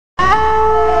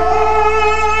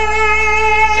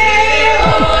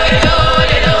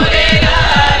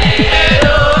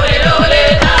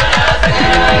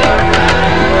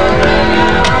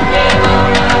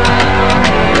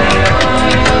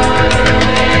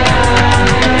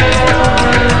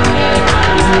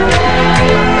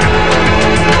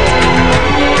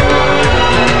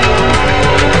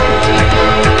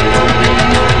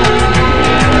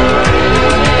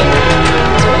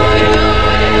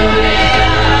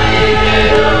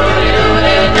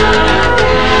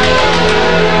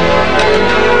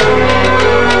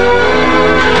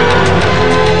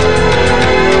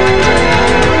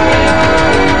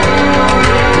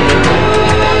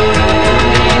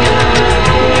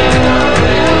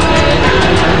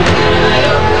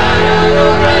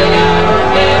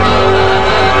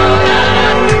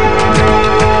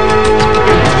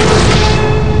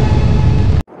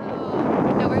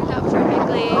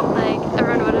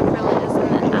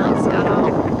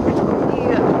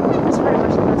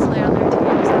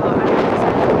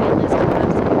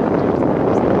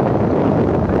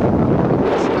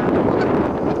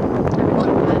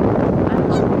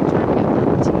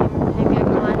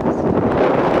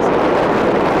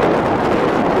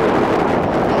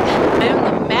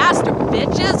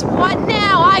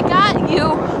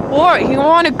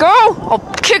want to go? I'll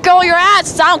kick all your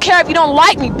asses. I don't care if you don't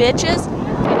like me, bitches.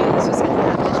 I knew this was going to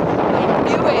happen.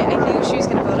 I knew she was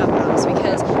going to vote up on us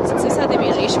because since they said the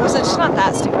immunity, she's not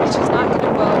that stupid. She's not going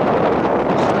to vote.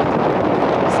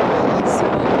 So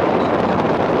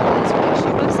that's why she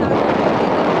was out and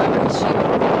whoever she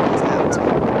was out.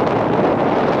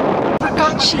 I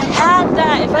forgot she had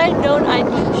that. If I had known, I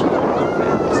knew she would have won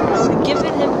rounds. I would have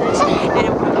given him this, and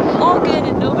it would have been all good,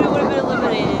 and nobody would have been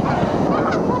eliminated.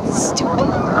 Stupid.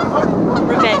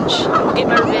 Revenge. I'll get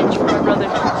my revenge for my brother.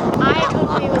 I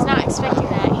totally was not expecting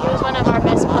that. He was one of our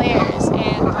best players,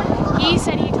 and he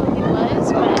said he totally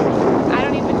was, but I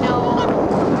don't even know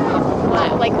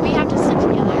what. Like, we have to sit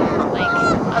together, like,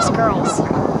 us girls,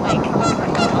 like,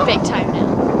 big time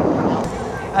now.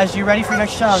 As you ready for your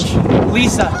next challenge,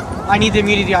 Lisa, I need the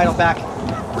immunity idol back.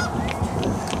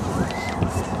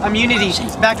 Immunity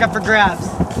is back up for grabs.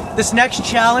 This next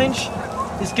challenge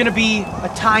is going to be a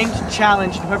timed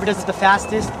challenge, and whoever does it the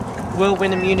fastest will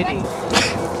win immunity.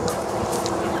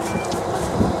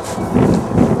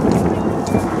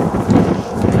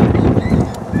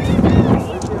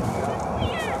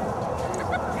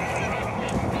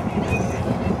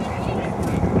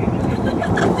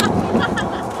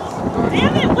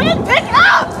 Damn it, Win, pick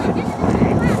up!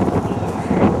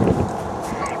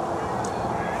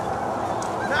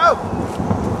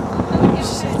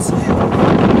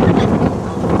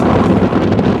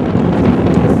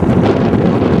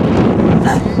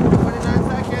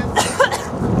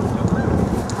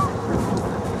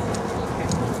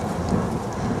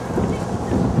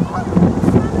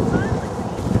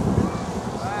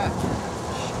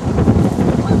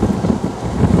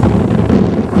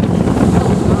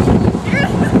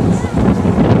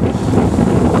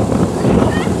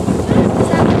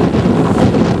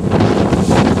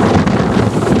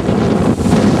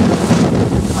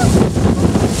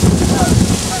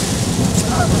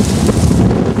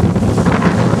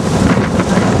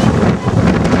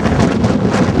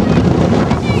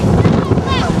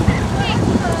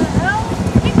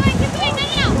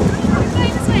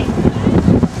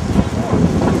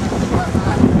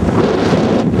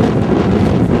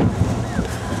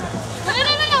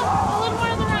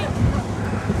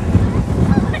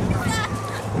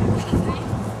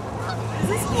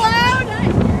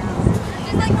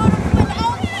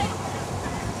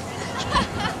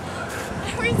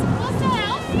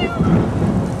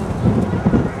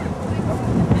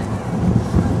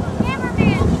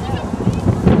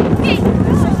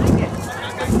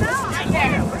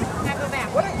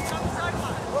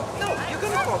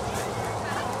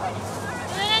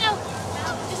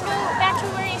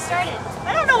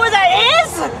 I don't know where that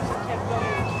is!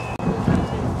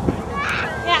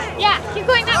 Yeah, keep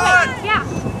going that way. Yeah.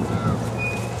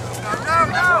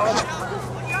 No.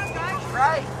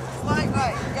 Right. Slight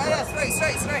right. Yeah,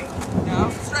 straight. No,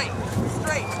 straight.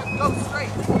 Go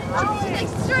straight.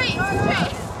 Straight.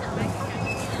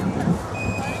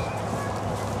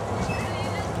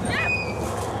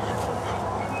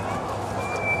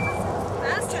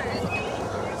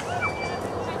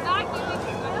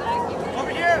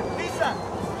 Over here, Lisa.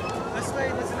 This way,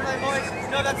 listen to my voice.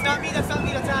 No, that's not me, that's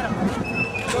Adam.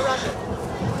 Go around it.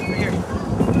 Over here.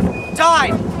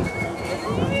 Time!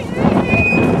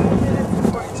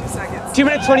 2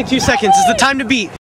 minutes, 22 seconds is the time to beat.